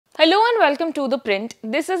Hello and welcome to The Print.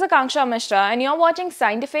 This is Akanksha Mishra and you're watching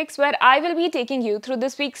Scientifix, where I will be taking you through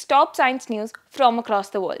this week's top science news from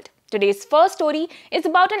across the world. Today's first story is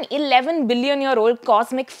about an 11 billion-year-old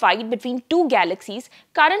cosmic fight between two galaxies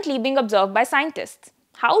currently being observed by scientists.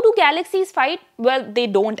 How do galaxies fight? Well, they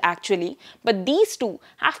don't actually, but these two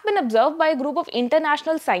have been observed by a group of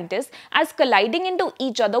international scientists as colliding into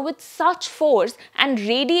each other with such force and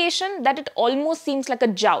radiation that it almost seems like a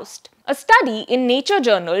joust. A study in Nature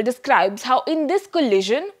journal describes how in this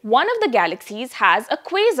collision, one of the galaxies has a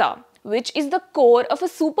quasar, which is the core of a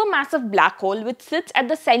supermassive black hole which sits at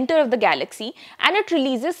the center of the galaxy, and it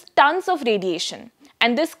releases tons of radiation.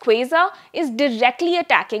 And this quasar is directly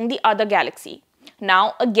attacking the other galaxy.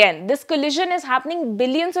 Now again, this collision is happening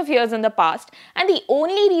billions of years in the past, and the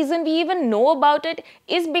only reason we even know about it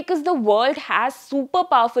is because the world has super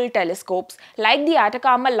powerful telescopes like the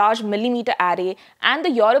Akanksha Large Millimeter Array and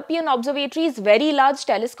the European Observatory's Very Large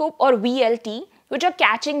Telescope, or VLT, which are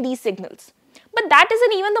catching these signals. But that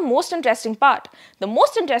isn't even the most interesting part. The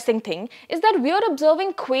most interesting thing is that we are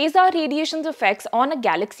observing quasar radiation's effects on a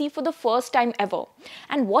galaxy for the first time ever.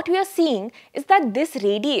 And what we are seeing is that this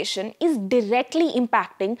radiation is directly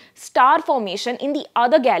impacting star formation in the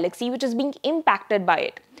other galaxy which is being impacted by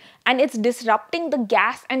it. And it's disrupting the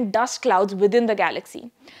gas and dust clouds within the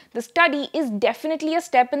galaxy. The study is definitely a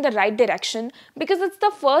step in the right direction because it's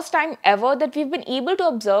the first time ever that we've been able to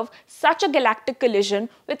observe such a galactic collision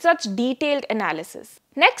with such detailed analysis.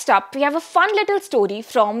 Next up, we have a fun little story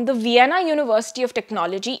from the Vienna University of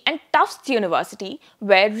Technology and Tufts University,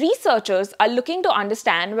 where researchers are looking to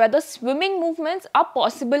understand whether swimming movements are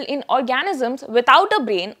possible in organisms without a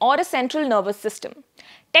brain or a central nervous system.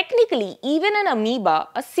 Technically, even an amoeba,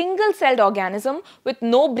 a single-celled organism with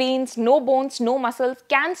no brains, no bones, no muscles,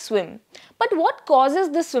 can swim. But what causes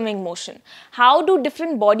this swimming motion? How do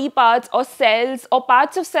different body parts or cells or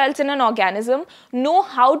parts of cells in an organism know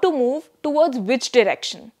how to move towards which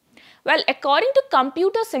direction? Well, according to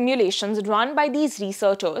computer simulations run by these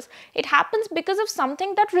researchers, it happens because of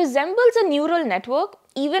something that resembles a neural network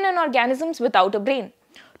even in organisms without a brain.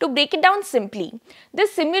 To break it down simply,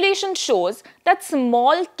 this simulation shows that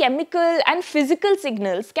small chemical and physical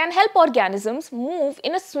signals can help organisms move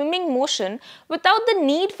in a swimming motion without the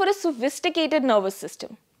need for a sophisticated nervous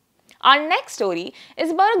system. Our next story is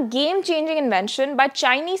about a game-changing invention by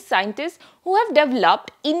Chinese scientists who have developed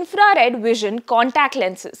infrared vision contact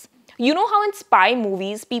lenses. You know how in spy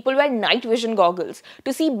movies people wear night vision goggles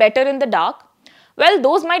to see better in the dark? Well,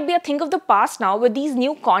 those might be a thing of the past now with these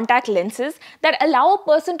new contact lenses that allow a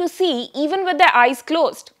person to see even with their eyes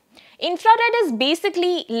closed. Infrared is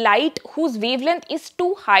basically light whose wavelength is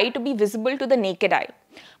too high to be visible to the naked eye.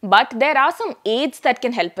 But there are some aids that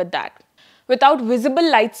can help with that. Without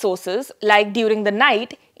visible light sources, like during the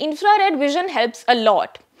night, infrared vision helps a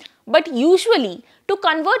lot. But usually, to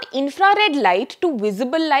convert infrared light to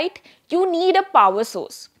visible light, you need a power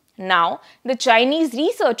source. Now, the Chinese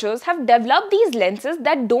researchers have developed these lenses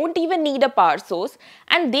that don't even need a power source,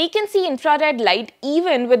 and they can see infrared light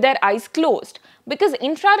even with their eyes closed because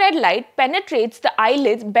infrared light penetrates the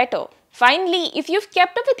eyelids better. Finally, if you've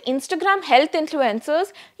kept up with Instagram health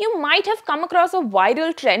influencers, you might have come across a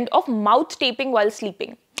viral trend of mouth taping while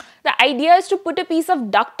sleeping. The idea is to put a piece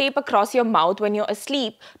of duct tape across your mouth when you're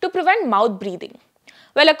asleep to prevent mouth breathing.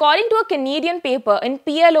 Well, according to a Canadian paper in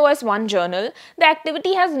PLOS One journal, the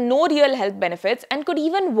activity has no real health benefits and could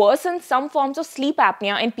even worsen some forms of sleep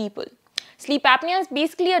apnea in people. Sleep apnea is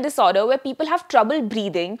basically a disorder where people have trouble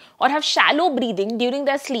breathing or have shallow breathing during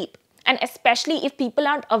their sleep. And especially if people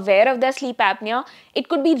aren't aware of their sleep apnea, it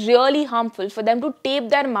could be really harmful for them to tape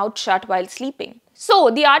their mouth shut while sleeping.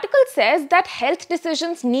 So, the article says that health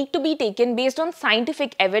decisions need to be taken based on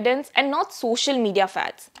scientific evidence and not social media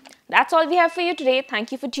fads. That's all we have for you today.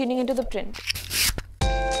 Thank you for tuning into The Print.